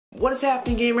What is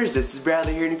happening, gamers? This is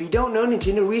Bradley here, and if you don't know,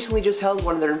 Nintendo recently just held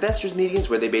one of their investors meetings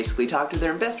where they basically talk to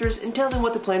their investors and tell them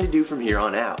what they plan to do from here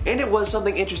on out. And it was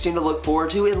something interesting to look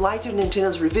forward to in light of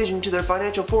Nintendo's revision to their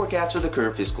financial forecast for the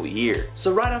current fiscal year.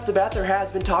 So right off the bat, there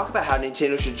has been talk about how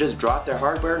Nintendo should just drop their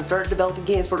hardware and start developing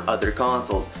games for other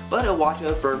consoles, but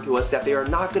Iwata affirmed to us that they are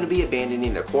not going to be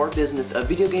abandoning their core business of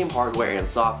video game hardware and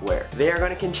software. They are going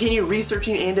to continue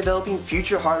researching and developing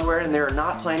future hardware, and they are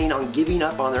not planning on giving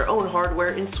up on their own hardware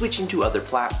and switching to other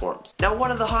platforms. Now,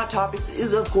 one of the hot topics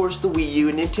is of course the Wii U,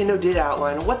 and Nintendo did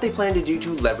outline what they plan to do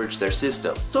to leverage their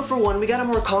system. So for one, we got a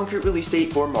more concrete release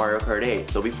date for Mario Kart 8.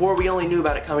 So before we only knew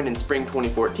about it coming in spring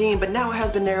 2014, but now it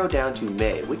has been narrowed down to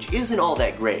May, which isn't all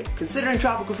that great, considering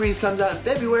Tropical Freeze comes out in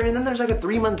February and then there's like a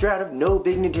 3-month drought of no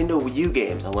big Nintendo Wii U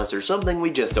games, unless there's something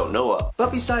we just don't know of.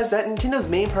 But besides that, Nintendo's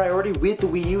main priority with the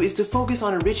Wii U is to focus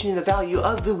on enriching the value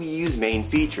of the Wii U's main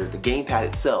feature, the gamepad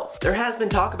itself. There has been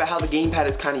talk about how the gamepad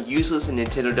is kind of useless and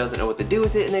Nintendo doesn't know what to do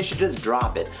with it and they should just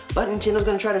drop it. But Nintendo's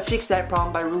going to try to fix that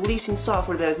problem by releasing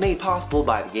software that is made possible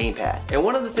by the gamepad. And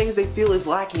one of the things they feel is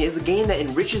lacking is a game that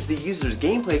enriches the user's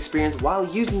gameplay experience while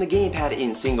using the gamepad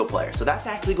in single player. So that's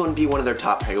actually going to be one of their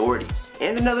top priorities.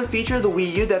 And another feature of the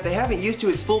Wii U that they haven't used to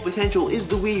its full potential is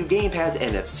the Wii U gamepad's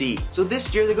NFC. So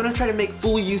this year they're going to try to make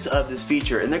full use of this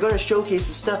feature and they're going to showcase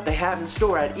the stuff they have in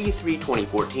store at E3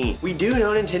 2014. We do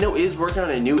know Nintendo is working on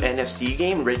a new NFC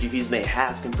game, Reggie Fils-Aimé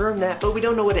has confirmed that, but we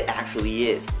don't know what it actually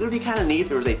is. It would be kind of neat if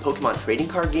there was a Pokemon trading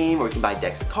card game where you can buy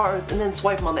decks of cards and then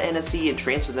swipe them on the NFC and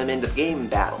transfer them into the game and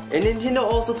battle. And Nintendo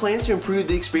also plans to improve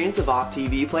the experience of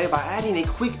off-TV play by adding a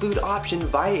quick boot option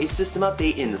via a system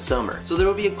update in the summer. So there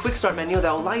will be a quick start menu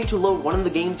that will allow you to load one of the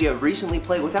games you have recently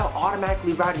played without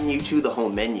automatically routing you to the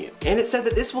home menu. And it said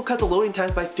that this will cut the loading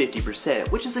times by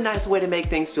 50%, which is a nice way to make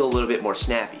things feel a little bit more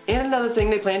snappy. And another thing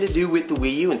they plan to do with the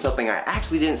Wii U, and something I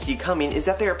actually didn't see coming, is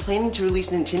that they are planning to release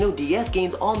Nintendo DS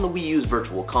games on the Wii U's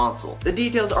virtual console. The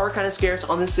details are kind of scarce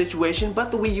on this situation,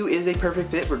 but the Wii U is a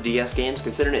perfect fit for DS games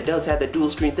considering it does have the dual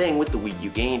screen thing with the Wii U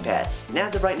gamepad. And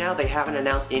as of right now, they haven't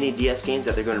announced any DS games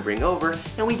that they're going to bring over,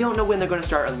 and we don't know when they're going to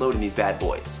start unloading these bad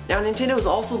boys. Now, Nintendo is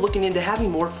also looking into having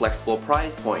more flexible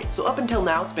price points. So up until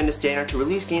now, it's been a standard to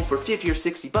release games for 50 or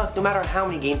 60 bucks no matter how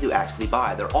many games you actually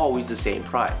buy. They're always the same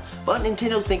price. But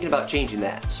Nintendo's thinking about changing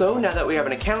that. So now that we have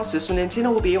an account system,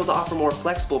 Nintendo will be able to offer more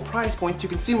flexible price points to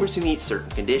consumers who meet certain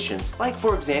conditions. Like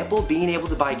for example, being able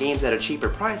to buy games at a cheaper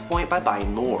price point by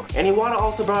buying more. And Iwata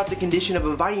also brought up the condition of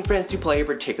inviting friends to play a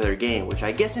particular game, which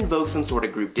I guess invokes some sort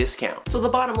of group discount. So the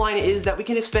bottom line is that we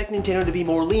can expect Nintendo to be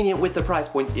more lenient with the price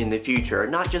points in the future,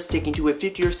 not just sticking to a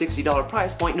 $50 or $60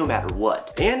 price point no matter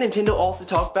what. And Nintendo also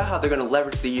talked about how they're going to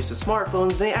leverage the use of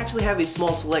smartphones. They actually have a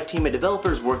small select team of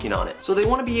developers working on it. So they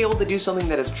want to be able to do something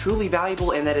that is truly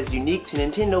valuable and that is unique to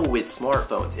Nintendo with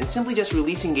smartphones, and simply just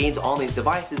releasing games on these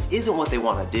devices isn't what they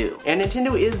want to do. And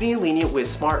Nintendo is being lenient with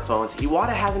smartphones.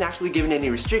 Iwata hasn't actually given any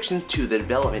restrictions to the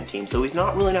development team, so he's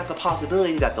not ruling out the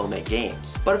possibility that they'll make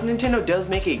games. But if Nintendo does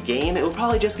make a game, it will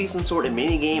probably just be some sort of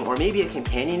mini game or maybe a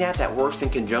companion app that works in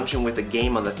conjunction with the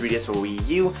game on the 3DS or Wii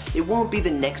U. It won't be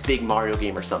the next big Mario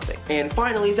game or something. And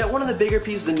finally, is that one of the bigger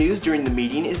pieces of news during the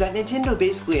meeting is that Nintendo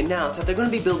basically announced that they're going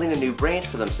to be building a new branch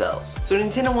for themselves. So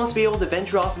Nintendo wants to be able to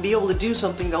venture off and be able to do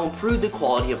something that will improve the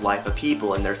quality of life of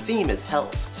people, and their theme is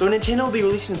health. So Nintendo will be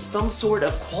releasing some sort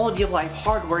of quality of life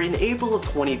hardware in April of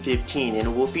 2015, and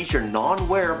it will feature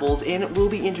non-wearables and it will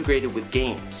be integrated with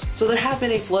games. So there have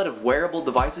been a flood of wearable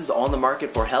devices on the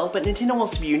market for health, but Nintendo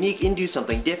wants to be unique and do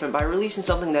something different by releasing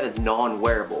something that is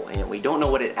non-wearable, and we don't know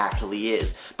what it actually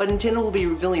is. But Nintendo will be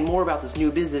revealing more about this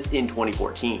new business in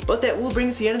 2014. But that will bring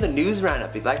us to the end of the news roundup.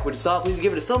 If you like what you saw, please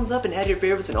give it a thumbs up and add your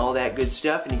favorites and all that good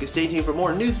stuff, and you can stay tuned for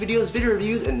more news videos, video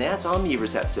reviews, and that's on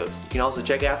Miiverse episodes. You can also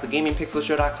check out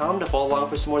thegamingpixelshow.com to follow along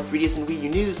for some more 3DS and Wii U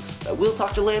news. But we'll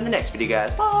talk to you later in the next video,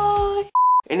 guys. Bye!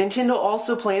 And Nintendo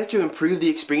also plans to improve the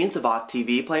experience of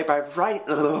off-TV play by providing